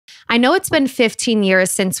I know it's been 15 years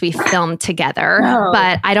since we filmed together, No.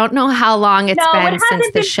 but I don't know how long it's No, been it since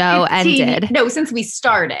hasn't the been show 15 ended. No, since we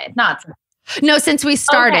started, not since. No, since we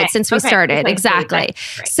started, Okay. exactly. Right.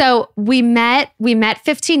 So we met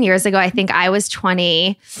 15 years ago. I think I was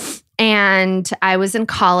 20 and I was in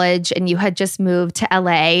college and you had just moved to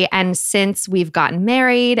LA. And since we've gotten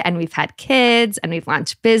married and we've had kids and we've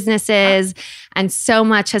launched businesses and so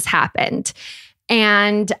much has happened.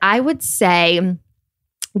 And I would say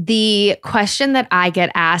the question that I get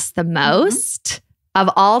asked the most of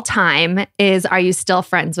all time is, are you still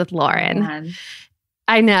friends with Lauren?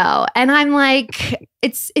 I know. And I'm like,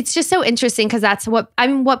 it's just so interesting because that's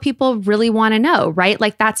what people really want to know, right?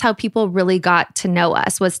 Like that's how people really got to know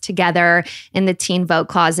us, was together in the Teen Vogue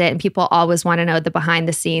closet. And people always want to know the behind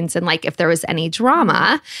the scenes and like if there was any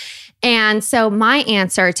drama. And so my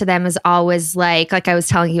answer to them is always like I was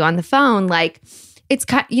telling you on the phone, like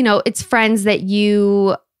it's friends that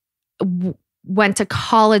you went to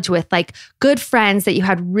college with, like good friends that you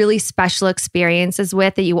had really special experiences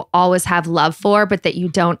with that you always have love for, but that you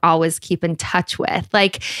don't always keep in touch with.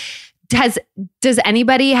 Like, has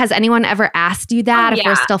anyone ever asked you that if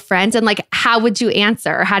we're still friends? And like, how would you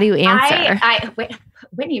answer? How do you answer? Wait,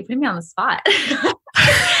 Whitney, you put me on the spot.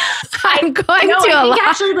 I'm going I to a lot.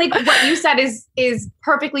 Actually, like what you said is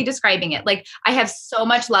perfectly describing it. Like I have so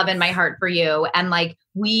much love in my heart for you. And like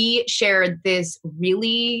we shared this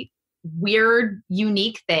really weird,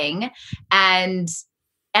 unique thing. And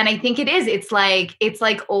I think it's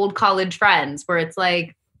like old college friends where it's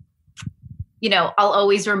like, I'll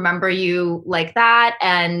always remember you like that.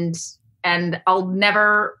 And I'll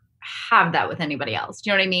never have that with anybody else. Do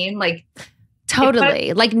you know what I mean? Like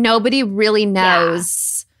totally. Like nobody really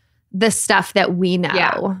knows the stuff that we know.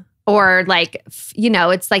 Yeah. Or like,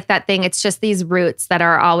 it's like that thing. It's just these roots that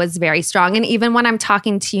are always very strong. And even when I'm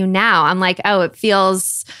talking to you now, I'm like, oh, it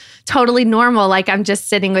feels totally normal. Like I'm just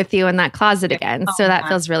sitting with you in that closet again. So that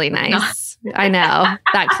feels really nice. I know,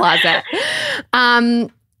 that closet.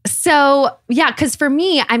 So yeah, because for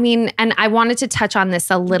me, I mean, and I wanted to touch on this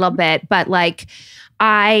a little bit, but like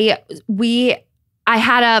I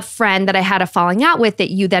had a friend that I had a falling out with that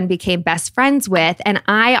you then became best friends with. And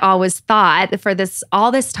I always thought for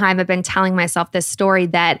all this time, I've been telling myself this story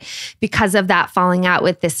that because of that falling out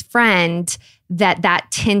with this friend, that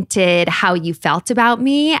tinted how you felt about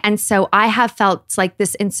me. And so I have felt like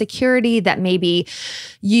this insecurity that maybe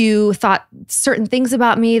you thought certain things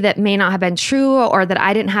about me that may not have been true or that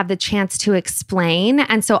I didn't have the chance to explain.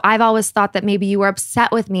 And so I've always thought that maybe you were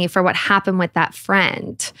upset with me for what happened with that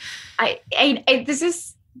friend.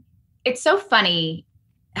 It's so funny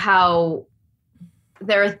how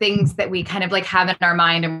there are things that we kind of like have in our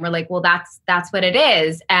mind and we're like, well, that's what it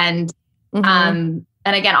is. And,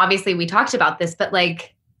 and again, obviously we talked about this, but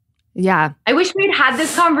like, yeah, I wish we'd had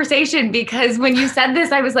this conversation because when you said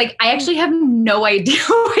this, I was like, I actually have no idea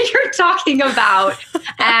what you're talking about.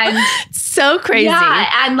 And so crazy. Yeah.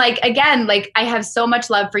 And like, again, like I have so much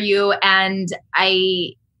love for you. And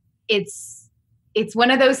it's one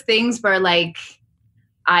of those things where like,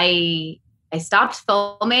 I stopped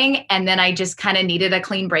filming and then I just kind of needed a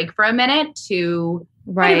clean break for a minute to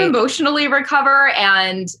kind of emotionally recover.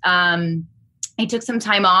 And, I took some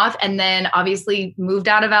time off and then obviously moved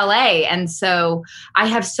out of LA. And so I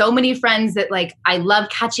have so many friends that like I love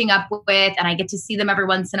catching up with and I get to see them every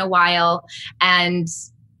once in a while. And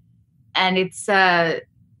it's, I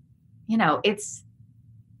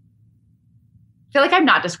feel like I'm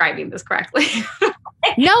not describing this correctly.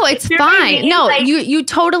 No, it's fine. No, like, you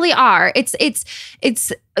totally are. It's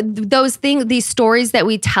those things, these stories that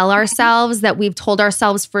we tell ourselves that we've told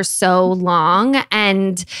ourselves for so long.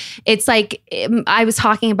 And it's like, I was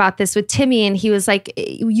talking about this with Timmy and he was like,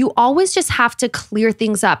 you always just have to clear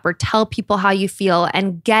things up or tell people how you feel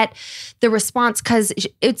and get the response. Cause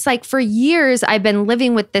it's like for years I've been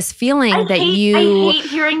living with this feeling I hate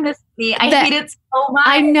hearing this. I hate it so much.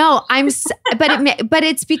 I know. But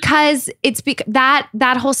it's because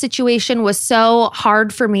that whole situation was so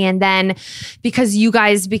hard for me. And then because you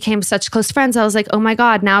guys became such close friends, I was like, oh my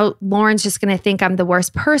God, now Lauren's just going to think I'm the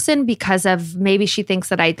worst person because of maybe she thinks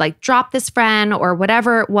that I'd like dropped this friend or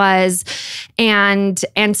whatever it was. And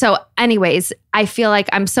so anyways, I feel like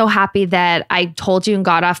I'm so happy that I told you and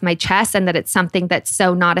got off my chest and that it's something that's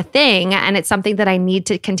so not a thing. And it's something that I need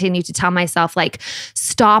to continue to tell myself, like,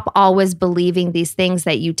 stop always believing these things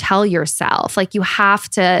that you tell yourself. Like you have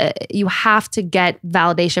to get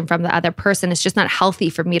validation from the other person. It's just not healthy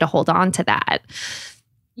for me to hold on to that.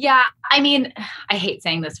 Yeah. I mean, I hate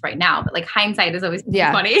saying this right now, but like hindsight is always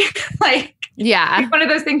Yeah. funny. Like, Yeah. it's one of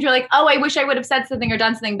those things you're like, oh, I wish I would have said something or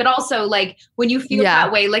done something. But also like when you feel Yeah.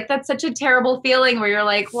 that way, like that's such a terrible feeling where you're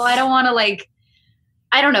like, well, I don't want to like,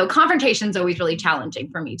 I don't know. Confrontation's always really challenging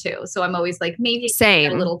for me too. So I'm always like, maybe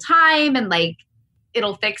Same. a little time and like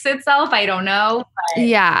it'll fix itself. I don't know. But,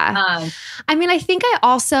 yeah. I mean, I think I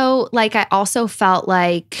also felt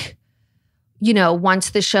like, you know,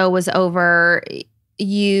 once the show was over,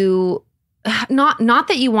 you not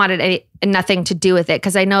that you wanted nothing to do with it,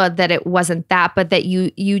 because I know that it wasn't that, but that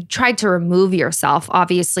you tried to remove yourself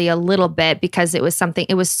obviously a little bit, because it was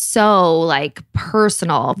so like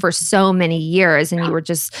personal for so many years, and you were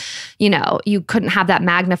just, you know, you couldn't have that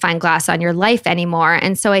magnifying glass on your life anymore.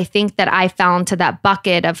 And so I think that I fell into that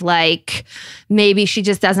bucket of like, maybe she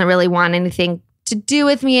just doesn't really want anything to do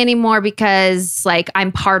with me anymore, because like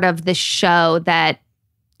I'm part of the show that,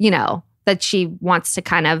 you know, that she wants to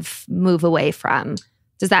kind of move away from.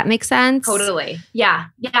 Does that make sense? Totally. Yeah.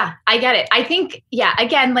 Yeah. I get it. I think, yeah,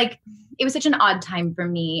 again, like it was such an odd time for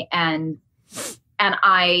me, and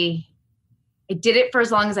I did it for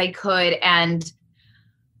as long as I could. And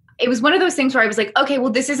it was one of those things where I was like, okay,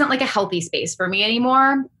 well, this isn't like a healthy space for me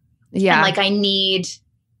anymore. Yeah. And like, I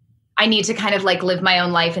need to kind of like live my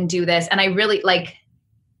own life and do this. And I really like,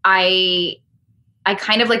 I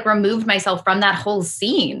kind of like removed myself from that whole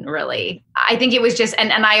scene, really. I think it was just,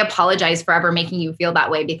 and I apologize for ever making you feel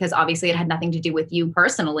that way, because obviously it had nothing to do with you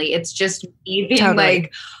personally. It's just me being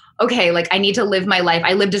like, okay, like I need to live my life.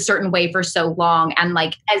 I lived a certain way for so long. And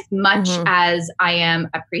like, as much as I am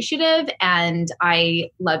appreciative and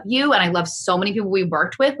I love you and I love so many people we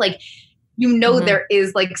worked with, like, you know, there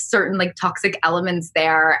is like certain like toxic elements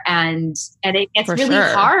there, and it gets really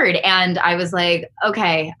hard. And I was like,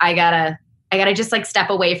 okay, I gotta just like step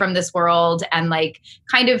away from this world and like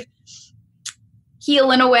kind of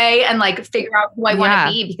heal in a way and like figure out who I want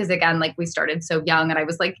to be. Because again, like we started so young, and I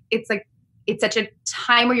was like, it's such a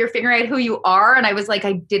time where you're figuring out who you are. And I was like,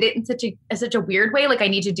 I did it in such a weird way. Like I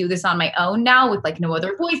need to do this on my own now with like no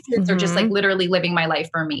other voices or just like literally living my life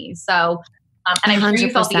for me. So, and I'm sure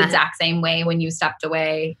you felt the exact same way when you stepped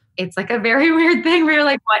away. It's like a very weird thing where you're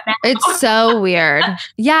like, what now? It's so weird.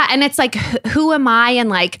 Yeah. And it's like, who am I? And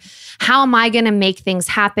like, how am I going to make things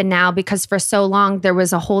happen now? Because for so long, there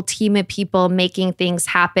was a whole team of people making things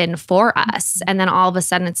happen for us. And then all of a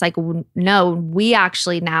sudden it's like, no, we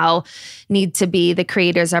actually now need to be the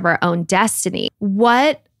creators of our own destiny.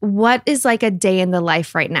 What is like a day in the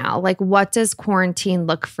life right now? Like, what does quarantine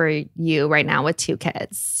look for you right now with 2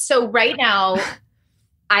 kids? So right now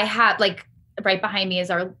I have like, right behind me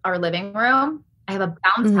is our living room. I have a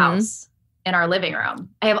bounce house in our living room.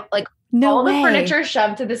 I have like all the furniture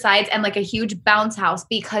shoved to the sides and like a huge bounce house,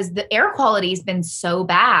 because the air quality has been so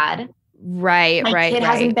bad. Right. My kid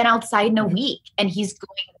hasn't been outside in a week, and he's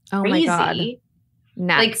going crazy. Oh my God.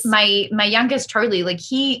 Nuts. Like my youngest Charlie, like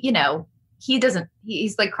he, you know,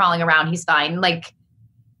 he's like crawling around. He's fine. Like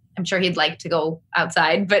I'm sure he'd like to go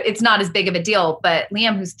outside, but it's not as big of a deal. But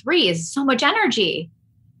Liam, who's 3, is so much energy.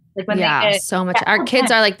 Like when they get so much. Our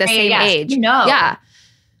kids are like the same age. You know. Yeah.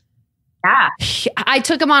 Yeah. I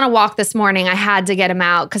took him on a walk this morning. I had to get him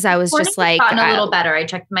out because I was just like, gotten a little better. I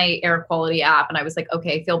checked my air quality app and I was like,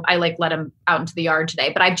 okay, I like let him out into the yard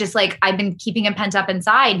today, but I've been keeping him pent up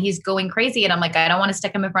inside. He's going crazy. And I'm like, I don't want to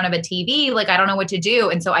stick him in front of a TV. Like, I don't know what to do.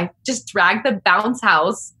 And so I just dragged the bounce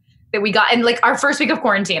house that we got. And like our first week of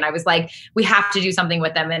quarantine, I was like, we have to do something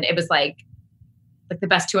with them. And it was like the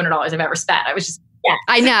best $200 I've ever spent. I was just, yeah.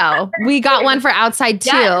 I know. We got one for outside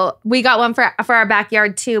too. Yeah. We got one for our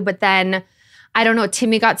backyard too. But then I don't know,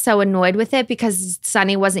 Timmy got so annoyed with it because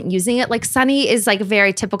Sonny wasn't using it. Like Sonny is like a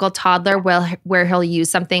very typical toddler where he'll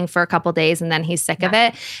use something for a couple days and then he's sick of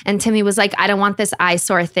it. And Timmy was like, I don't want this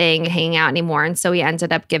eyesore thing hanging out anymore. And so he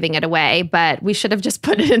ended up giving it away, but we should have just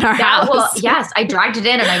put it in our house. Well, yes, I dragged it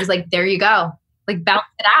in and I was like, there you go. Like bounce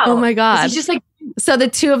it out. Oh my God. It's just like, so the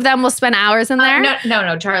two of them will spend hours in there?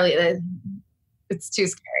 No, Charlie, it's too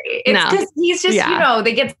scary. It's because he's just, you know,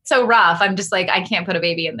 they get so rough. I'm just like, I can't put a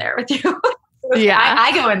baby in there with you.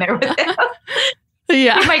 I go in there with him.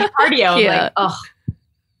 Yeah. Do my cardio. I'm like, oh,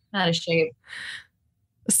 not a shape.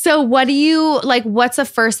 So what do you, like, what's the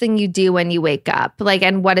first thing you do when you wake up? Like,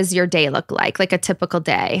 and what does your day look like a typical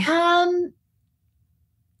day?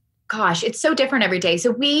 Gosh, it's so different every day.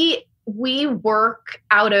 So we work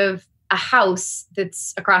out of a house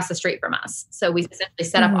that's across the street from us. So we essentially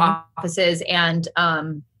set up offices and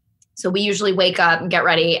so we usually wake up and get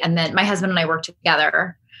ready. And then my husband and I work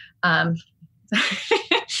together. And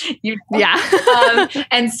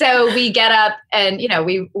so we get up and, you know,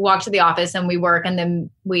 we walk to the office and we work and then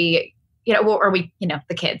we or we,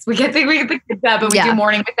 the kids, we get the kids up and we do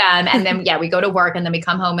morning with them. And then, we go to work and then we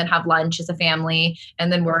come home and have lunch as a family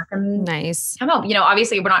and then work and come home.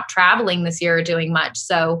 Obviously we're not traveling this year or doing much.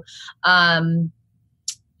 So,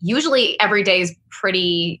 usually every day is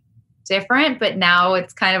pretty different, but now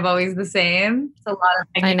it's kind of always the same. It's a lot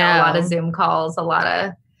of, a lot of Zoom calls, a lot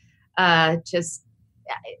of, just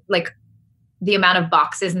like the amount of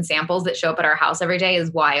boxes and samples that show up at our house every day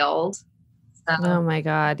is wild. Oh my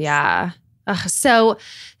God. Yeah. So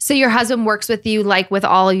your husband works with you, like with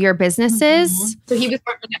all your businesses? Mm-hmm. So he was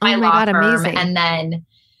working at my law firm. Amazing.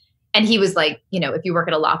 And he was like, if you work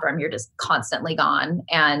at a law firm, you're just constantly gone.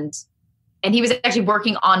 And he was actually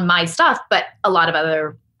working on my stuff, but a lot of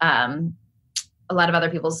other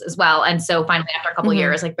people's as well. And so finally after a couple of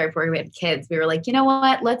years, like right before we had kids, we were like, you know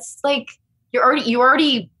what, let's you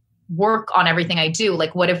already work on everything I do.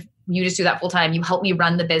 Like, what if you just do that full time? You help me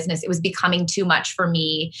run the business. It was becoming too much for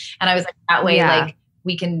me. And I was like, that way, like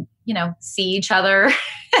we can, see each other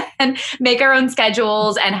and make our own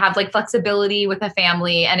schedules and have like flexibility with a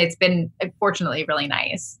family. And it's been fortunately really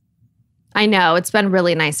nice. I know. It's been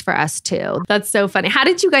really nice for us too. That's so funny. How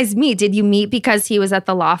did you guys meet? Did you meet because he was at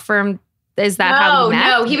the law firm? Is that how you met?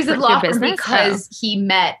 No, he was at the law firm because he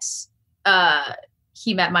met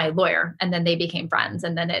my lawyer and then they became friends.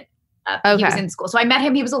 And then he was in school. So I met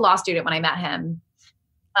him. He was a law student when I met him.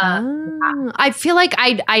 I feel like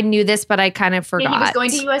I knew this, but I kind of forgot. He was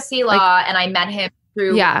going to USC Law and I met him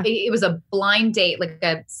through, it was a blind date, like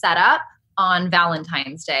a setup on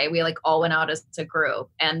Valentine's Day. We like all went out as a group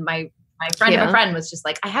and my friend of a friend was just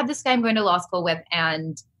like, I have this guy I'm going to law school with.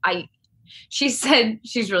 And she said,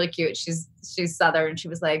 she's really cute. She's Southern. She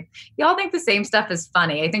was like, y'all think the same stuff is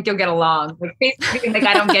funny. I think you'll get along. Like basically like,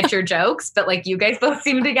 I don't get your jokes, but like you guys both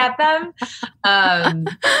seem to get them. And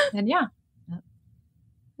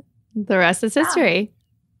the rest is history.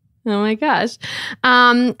 Oh my gosh.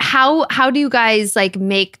 How do you guys like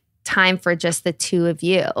make time for just the two of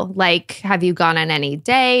you? Like, have you gone on any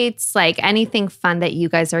dates? Like anything fun that you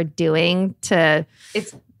guys are doing to,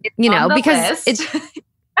 it's because it's,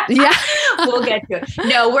 we'll get to it.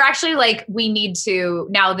 No, we're actually like, we need to,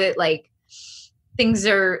 now that like things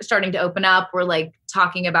are starting to open up, we're like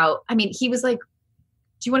talking about, he was like,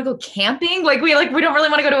 do you want to go camping? Like we don't really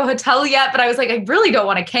want to go to a hotel yet, but I was like, I really don't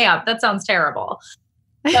want to camp. That sounds terrible.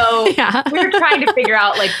 So we're trying to figure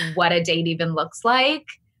out like what a date even looks like.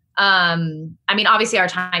 Obviously our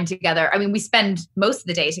time together, we spend most of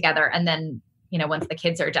the day together and then, once the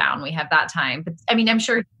kids are down, we have that time. But I'm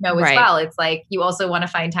sure as well, it's like, you also want to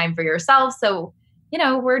find time for yourself. So,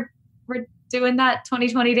 we're doing that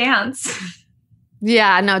 2020 dance.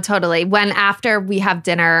 Yeah, no, totally. After we have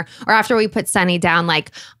dinner or after we put Sunny down,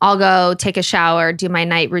 like I'll go take a shower, do my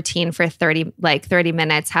night routine for 30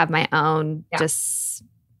 minutes, have my own just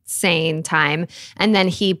sane time. And then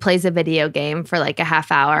he plays a video game for like a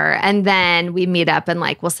half hour. And then we meet up and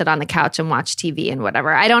like, we'll sit on the couch and watch TV and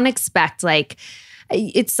whatever. I don't expect like,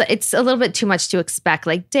 it's a little bit too much to expect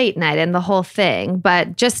like date night and the whole thing,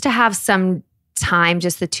 but just to have some time,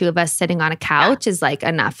 just the two of us sitting on a couch is like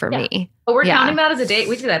enough for me. But we're counting that as a date.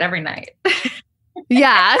 We do that every night.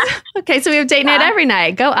 Yeah. Okay. So we have date night every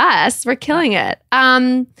night. Go us. We're killing it.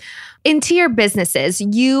 Into your businesses,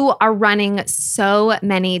 you are running so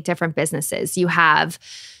many different businesses. You have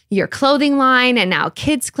your clothing line and now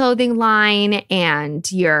kids clothing line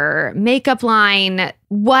and your makeup line.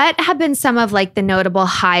 What have been some of like the notable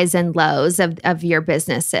highs and lows of your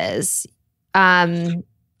businesses? I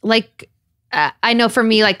know for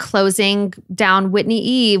me, like closing down Whitney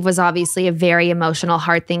Eve was obviously a very emotional,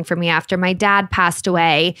 hard thing for me after my dad passed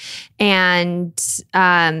away. And,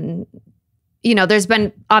 there's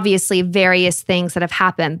been obviously various things that have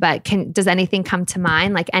happened, but does anything come to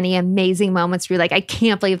mind? Like any amazing moments where you're like, I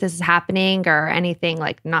can't believe this is happening, or anything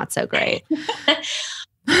like not so great?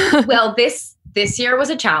 Well, this year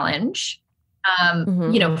was a challenge,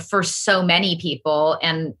 for so many people.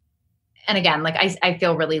 And again, like I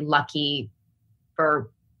feel really lucky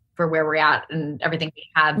for where we're at and everything we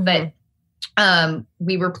have. Mm-hmm. But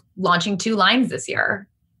we were launching 2 lines this year.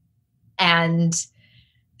 And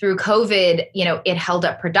through COVID, it held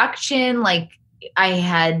up production. Like I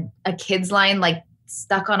had a kids line like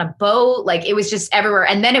stuck on a boat. Like it was just everywhere.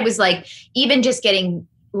 And then it was like, even just getting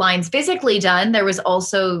lines physically done, there was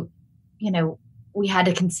also, we had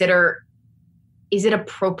to consider, is it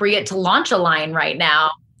appropriate to launch a line right now?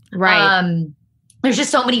 Right. There's just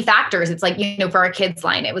so many factors. It's like, for our kids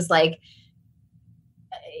line, it was like,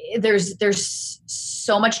 there's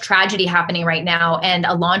so much tragedy happening right now. And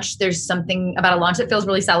there's something about a launch that feels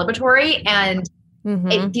really celebratory and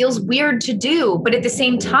it feels weird to do. But at the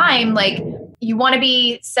same time, like you want to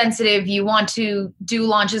be sensitive. You want to do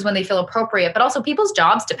launches when they feel appropriate, but also people's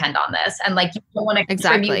jobs depend on this. And like, you don't want to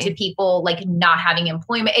contribute to people like not having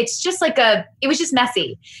employment. It's just like it was just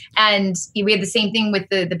messy. And we had the same thing with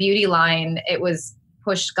the beauty line. It was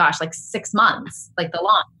pushed, like 6 months, like the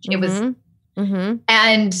launch. It was,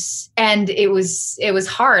 and it was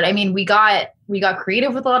hard. I mean, we got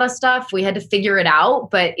creative with a lot of stuff. We had to figure it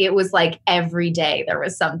out, but it was like every day there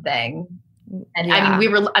was something. And I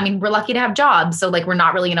mean, we're lucky to have jobs. So like, we're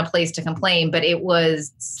not really in a place to complain, but it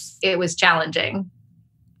was challenging.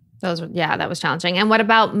 That was challenging. And what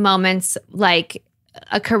about moments like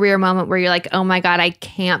a career moment where you're like, oh my God, I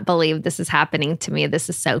can't believe this is happening to me. This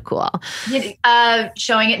is so cool.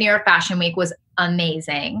 Showing at New York Fashion Week was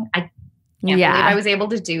amazing. I can't believe I was able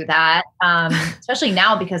to do that. Especially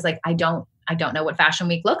now, because like, I don't know what Fashion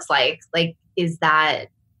Week looks like. Like, does that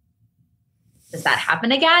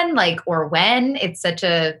happen again? Like, or when? It's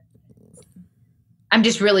I'm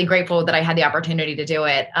just really grateful that I had the opportunity to do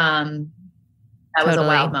it. That was a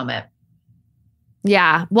wild moment.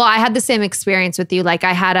 Yeah. Well, I had the same experience with you. Like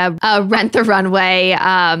I had a Rent the Runway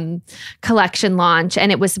collection launch,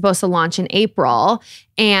 and it was supposed to launch in April.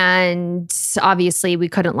 And obviously we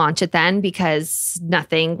couldn't launch it then because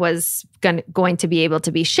nothing was going to be able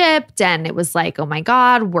to be shipped. And it was like, oh my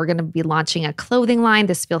God, we're going to be launching a clothing line.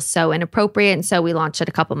 This feels so inappropriate. And so we launched it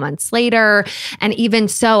a couple months later. And even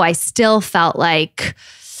so, I still felt like,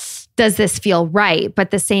 does this feel right?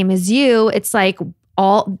 But the same as you, it's like,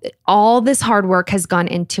 all this hard work has gone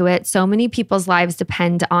into it. So many people's lives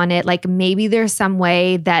depend on it. Like maybe there's some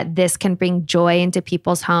way that this can bring joy into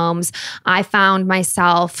people's homes. I found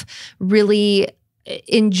myself really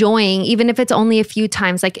enjoying, even if it's only a few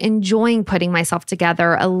times, like enjoying putting myself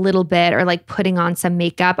together a little bit or like putting on some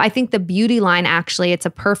makeup. I think the beauty line, actually, it's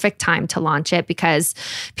a perfect time to launch it because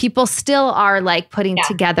people still are like putting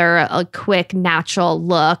together a quick, natural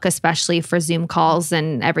look, especially for Zoom calls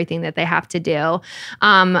and everything that they have to do.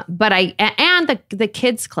 But the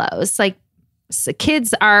kids' clothes, like, so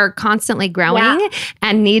kids are constantly growing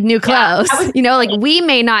and need new clothes. Like we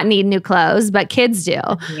may not need new clothes, but kids do.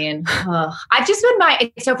 I've just been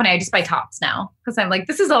it's so funny. I just buy tops now because I'm like,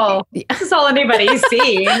 this is all anybody's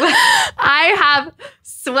seeing. I have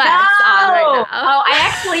sweats on right now. Oh, I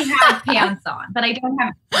actually have pants on, but I don't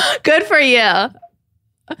have. Good for you.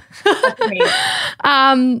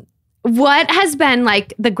 What has been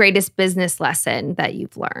like the greatest business lesson that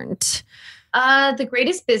you've learned? The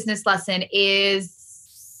greatest business lesson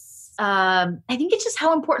is, I think it's just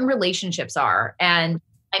how important relationships are. And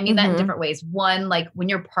I mean that in different ways. One, like when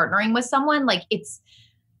you're partnering with someone, like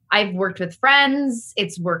I've worked with friends,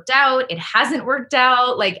 it's worked out, it hasn't worked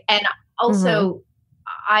out. Like, and also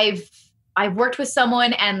I've worked with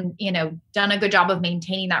someone and, done a good job of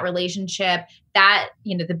maintaining that relationship that,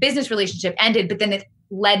 the business relationship ended, but then it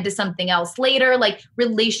led to something else later. Like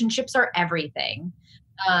relationships are everything.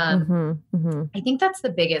 I think that's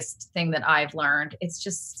the biggest thing that I've learned. It's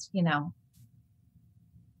just,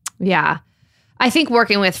 Yeah. I think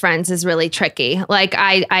working with friends is really tricky. Like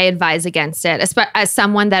I advise against it, as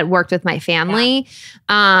someone that worked with my family,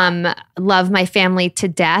 love my family to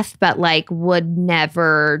death, but like would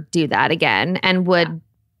never do that again and would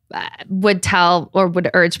tell or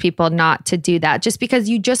would urge people not to do that just because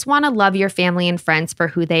you just want to love your family and friends for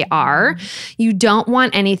who they are. You don't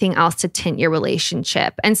want anything else to tint your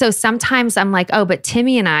relationship. And so sometimes I'm like, oh, but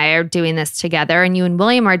Timmy and I are doing this together and you and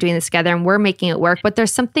William are doing this together and we're making it work. But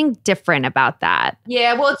there's something different about that.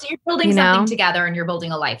 Yeah. Well, you're building something together and you're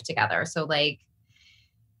building a life together. So like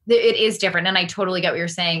it is different. And I totally get what you're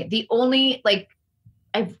saying. The only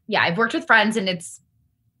I've worked with friends and it's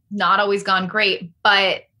not always gone great,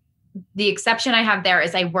 but the exception I have there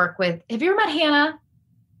is I work with, have you ever met Hannah?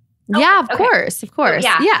 Yeah, of course.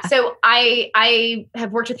 Yeah. So I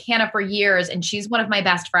have worked with Hannah for years and she's one of my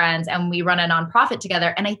best friends and we run a nonprofit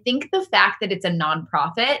together. And I think the fact that it's a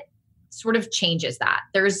nonprofit sort of changes that.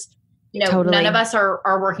 There's, none of us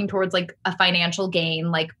are working towards like a financial gain.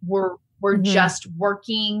 Like we're just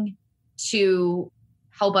working to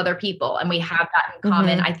help other people. And we have that in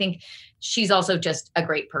common. I think she's also just a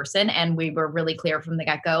great person. And we were really clear from the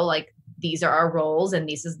get-go, like these are our roles and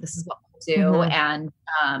this is what we'll do. And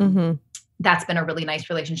that's been a really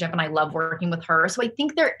nice relationship. And I love working with her. So I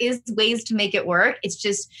think there is ways to make it work. It's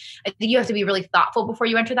just, I think you have to be really thoughtful before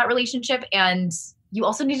you enter that relationship. And you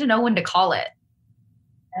also need to know when to call it.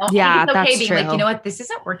 know? I Yeah, think it's okay that's being true. like, you know what, this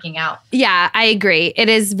isn't working out. Yeah, I agree. It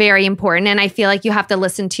is very important. And I feel like you have to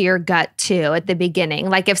listen to your gut too at the beginning.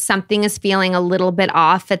 Like if something is feeling a little bit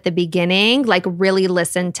off at the beginning, like really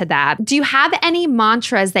listen to that. Do you have any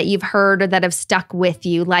mantras that you've heard or that have stuck with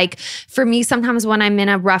you? Like for me, sometimes when I'm in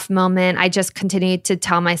a rough moment, I just continue to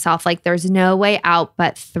tell myself like there's no way out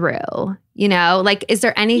but through. You know, like is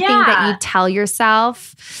there anything that you tell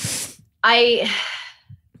yourself? I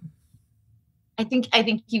think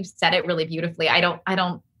you said it really beautifully. I don't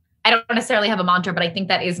necessarily have a mantra, but I think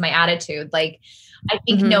that is my attitude. Like, I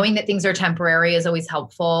think knowing that things are temporary is always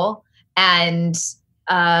helpful. And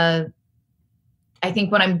I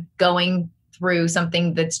think when I'm going through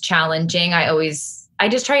something that's challenging, I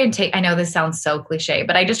just try and I know this sounds so cliche,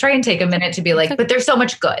 but I just try and take a minute to be like, but there's so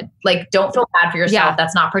much good. Like, don't feel bad for yourself. Yeah.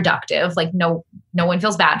 That's not productive. Like, no one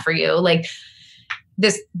feels bad for you. Like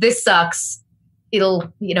this sucks.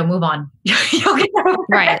 It'll, move on. You'll get over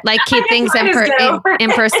right. it. Like keep things in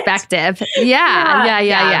perspective.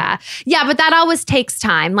 Yeah. Yeah. But that always takes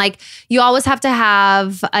time. Like you always have to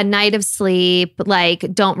have a night of sleep. Like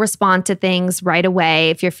don't respond to things right away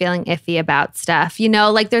if you're feeling iffy about stuff.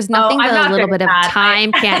 Like there's nothing that a little bit of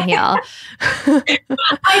time can't heal.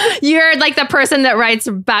 You're like the person that writes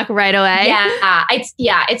back right away.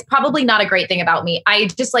 Yeah. It's probably not a great thing about me. I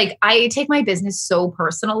take my business so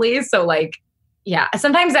personally. So like, yeah,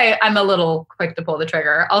 sometimes I'm a little quick to pull the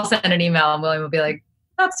trigger. I'll send an email and William will be like,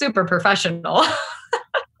 that's super professional.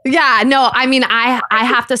 Yeah, no, I mean, I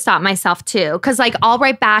have to stop myself too. Cause like I'll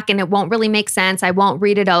write back and it won't really make sense. I won't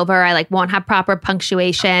read it over. I like won't have proper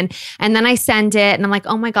punctuation. And then I send it and I'm like,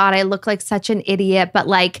 oh my God, I look like such an idiot. But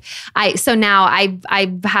like so now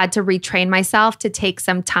I've had to retrain myself to take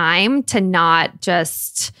some time to not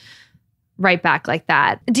just right back like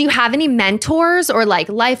that. Do you have any mentors or like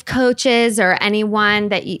life coaches or anyone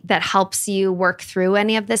that helps you work through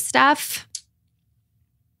any of this stuff?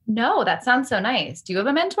 No, that sounds so nice. Do you have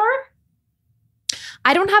a mentor?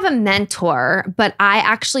 I don't have a mentor, but I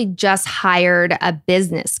actually just hired a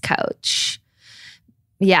business coach.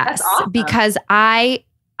 Yes, that's awesome. Because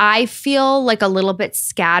I feel like a little bit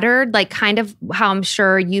scattered, like kind of how I'm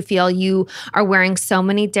sure you feel. You are wearing so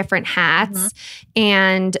many different hats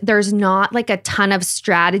and there's not like a ton of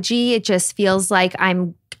strategy. It just feels like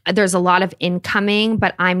there's a lot of incoming,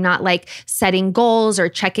 but I'm not like setting goals or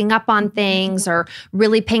checking up on things or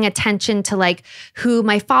really paying attention to like who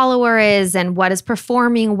my follower is and what is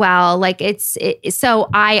performing well. Like so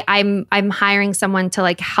I'm hiring someone to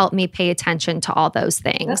like help me pay attention to all those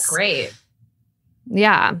things. That's great.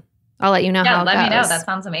 Yeah. I'll let you know how it goes. Let me know. That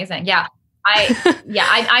sounds amazing. Yeah.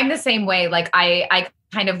 I'm the same way. Like I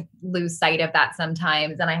kind of lose sight of that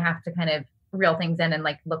sometimes and I have to kind of reel things in and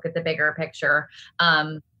like look at the bigger picture.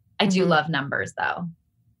 I do love numbers though.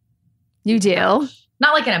 You do?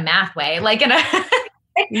 Not like in a math way, like in a,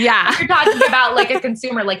 yeah. You're talking about like a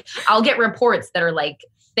consumer, like I'll get reports that are like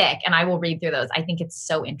thick and I will read through those. I think it's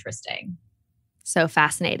so interesting. So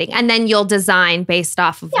fascinating. And then you'll design based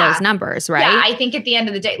off of those numbers, right? Yeah. I think at the end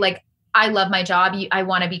of the day, like I love my job. I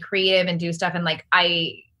want to be creative and do stuff. And like,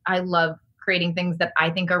 I love creating things that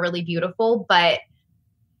I think are really beautiful, but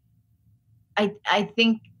I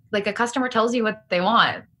think like a customer tells you what they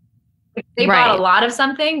want. If they bought a lot of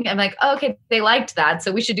something. I'm like, oh, okay, they liked that.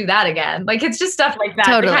 So we should do that again. Like, it's just stuff like that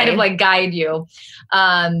to kind of like guide you.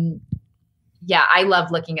 Yeah. I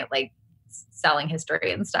love looking at like selling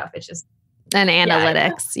history and stuff. It's just, and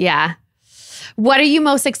analytics. Yeah. What are you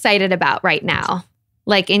most excited about right now?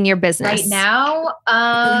 Like in your business? Right now,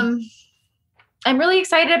 I'm really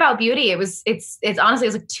excited about beauty. It's honestly,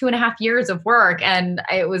 it was like 2.5 years of work and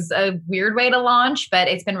it was a weird way to launch, but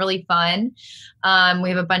it's been really fun. We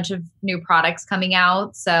have a bunch of new products coming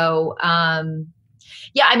out. So,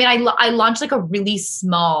 yeah, I mean, I launched like a really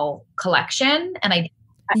small collection and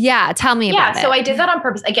tell me about it. Yeah, so I did that on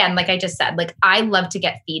purpose. Again, like I just said, like I love to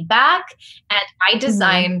get feedback and I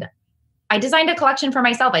designed a collection for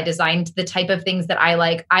myself. I designed the type of things that I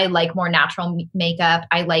like. I like more natural makeup.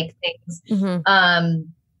 I like things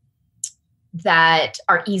that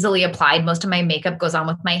are easily applied. Most of my makeup goes on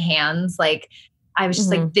with my hands. Like I was just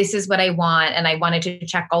like, this is what I want. And I wanted to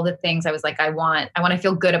check all the things. I was like, I want to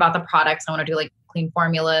feel good about the products. I want to do like clean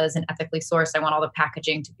formulas and ethically sourced. I want all the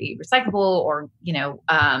packaging to be recyclable or,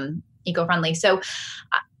 eco-friendly. So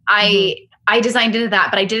I designed into that,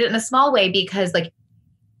 but I did it in a small way because like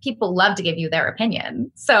people love to give you their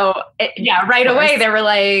opinion. So right away they were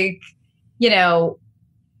like,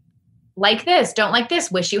 like this, don't like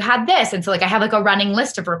this, wish you had this. And so like, I have like a running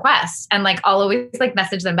list of requests and like, I'll always like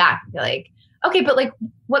message them back and be like, okay, but like,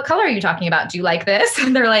 what color are you talking about? Do you like this?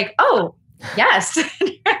 And they're like, oh, Yes.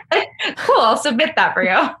 Cool. I'll submit that for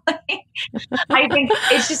you. I think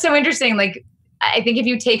it's just so interesting. Like, I think if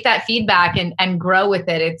you take that feedback and grow with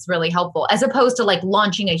it, it's really helpful, as opposed to like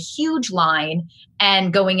launching a huge line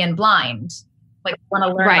and going in blind. Like, want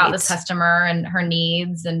to learn about this customer and her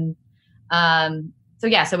needs. And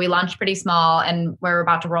so we launched pretty small, and we're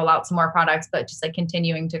about to roll out some more products, but just like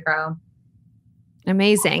continuing to grow.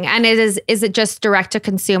 Amazing. And is it just direct to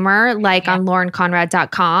consumer, like on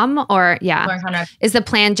laurenconrad.com, or Lauren Conrad. Is the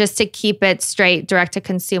plan just to keep it straight direct to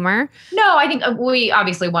consumer? No, I think we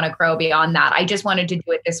obviously want to grow beyond that. I just wanted to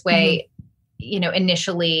do it this way,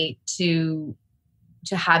 initially to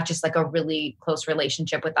have just like a really close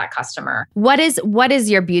relationship with that customer. What is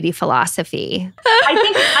your beauty philosophy?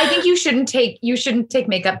 I think you shouldn't take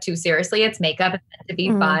makeup too seriously. It's makeup. It's meant to be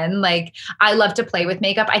fun. Like, I love to play with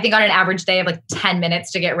makeup. I think on an average day I have like 10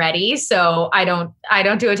 minutes to get ready. So I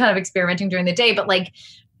don't do a ton of experimenting during the day, but like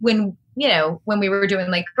when we were doing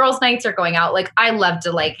like girls' nights or going out, like I love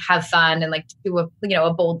to like have fun and like do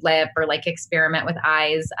a bold lip or like experiment with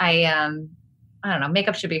eyes. I don't know.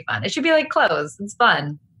 Makeup should be fun. It should be like clothes. It's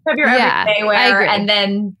fun. Have your everyday wear, and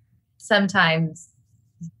then sometimes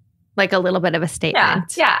like a little bit of a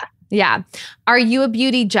statement. Yeah. Are you a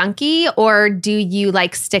beauty junkie, or do you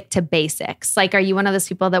like stick to basics? Like, are you one of those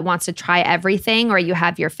people that wants to try everything, or you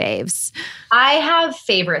have your faves? I have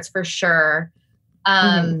favorites for sure.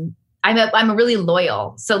 I'm really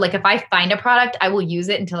loyal. So like if I find a product, I will use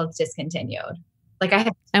it until it's discontinued. Like I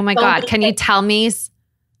have. Oh my God. Can you tell me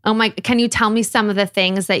some of the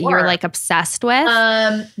things that you're like obsessed with?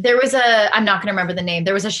 There was I'm not going to remember the name.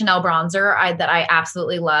 There was a Chanel bronzer that I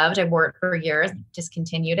absolutely loved. I wore it for years,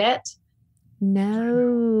 discontinued it.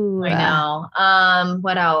 No. I know.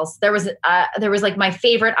 What else? There was like my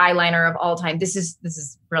favorite eyeliner of all time. This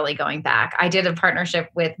is really going back. I did a partnership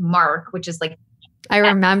with Mark, which is like, I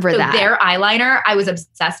remember that. Their eyeliner I was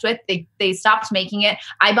obsessed with. They stopped making it.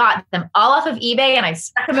 I bought them all off of eBay and I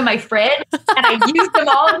stuck them in my fridge and I used them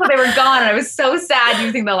all until they were gone. And I was so sad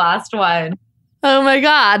using the last one. Oh my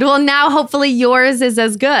God. Well, now hopefully yours is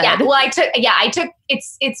as good. Yeah. Well, I took,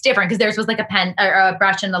 it's different because theirs was like a pen or a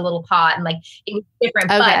brush in a little pot and like it was different.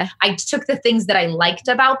 Okay. But I took the things that I liked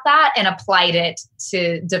about that and applied it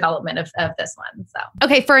to development of this one. So.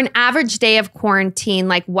 Okay. For an average day of quarantine,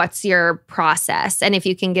 like what's your process? And if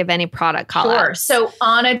you can give any product call outs. So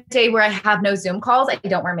on a day where I have no Zoom calls, I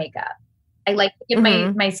don't wear makeup. I like to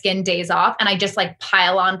give my skin days off and I just like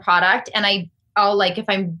pile on product and I'll like, if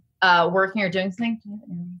I'm working or doing something?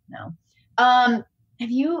 No.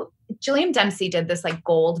 Jillian Dempsey did this like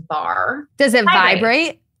gold bar. Does it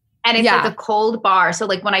vibrate? And it's like a cold bar. So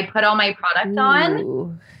like when I put all my product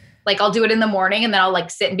on, like I'll do it in the morning and then I'll like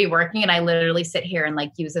sit and be working and I literally sit here and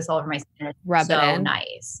like use this all over my skin. It's Rub it in.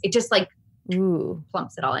 Nice. It just like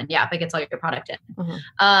plumps it all in. Yeah. If it gets all your product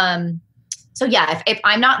in. So yeah, if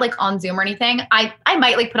I'm not like on Zoom or anything, I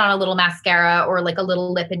might like put on a little mascara or like a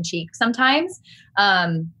little lip and cheek sometimes.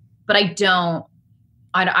 But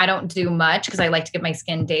I don't do much because I like to give my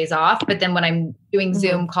skin days off. But then when I'm doing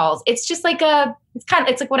Zoom calls, it's just like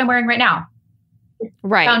it's like what I'm wearing right now.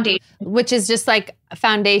 Right. Foundation. Which is just like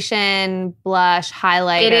foundation, blush,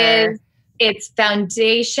 highlighter. It is. It's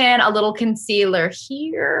foundation, a little concealer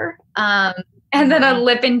here, and then a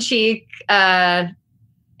lip and cheek, and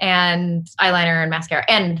eyeliner and mascara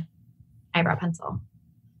and eyebrow pencil.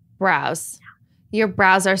 Brows. Your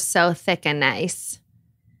brows are so thick and nice.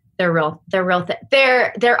 They're real thick.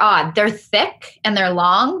 They're odd. They're thick and they're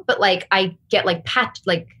long, but like I get like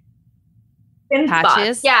thin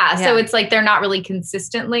patches. Spots. Yeah. So it's like they're not really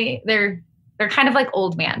consistently. They're kind of like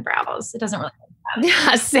old man brows. It doesn't really.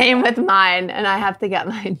 Yeah, same with mine. And I have to get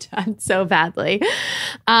mine done so badly.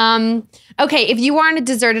 Okay. If you were on a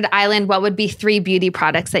deserted island, what would be 3 beauty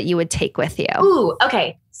products that you would take with you? Ooh,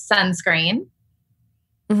 okay. Sunscreen.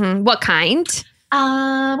 What kind?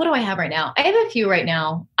 What do I have right now? I have a few right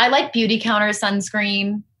now. I like Beauty Counter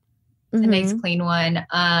sunscreen. It's a nice clean one.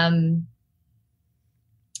 I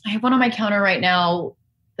have one on my counter right now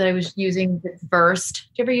that I was using. It's Versed. Do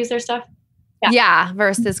you ever use their stuff? Yeah,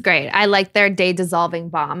 Versed is great. I like their day dissolving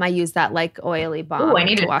balm. I use that like oily balm. Ooh, I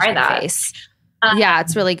need to wash try my that. face. Yeah,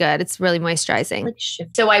 it's really good. It's really moisturizing.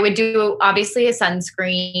 So I would do obviously a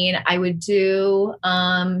sunscreen. I would do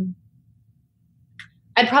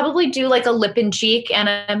I'd probably do like a lip and cheek and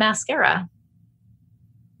a mascara.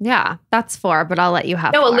 Yeah, that's 4, but I'll let you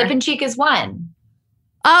have 4. a lip and cheek is 1.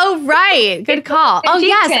 Oh, right. Good call. Oh,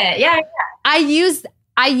 yes. Tint. Yeah. I use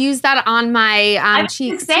that on my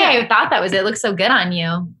cheeks. I thought that was it. It looks so good on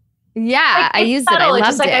you. Yeah, like, I used it. I loved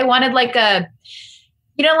just like it. I wanted like a,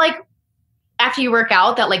 like after you work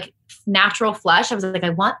out, that like natural flush. I was like, I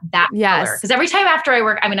want that color. Because every time after I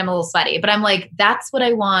work, I mean, I'm a little sweaty, but I'm like, that's what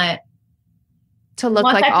I want to look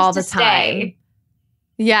like all the time.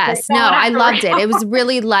 Yes. No, I loved it. It was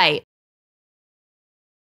really light.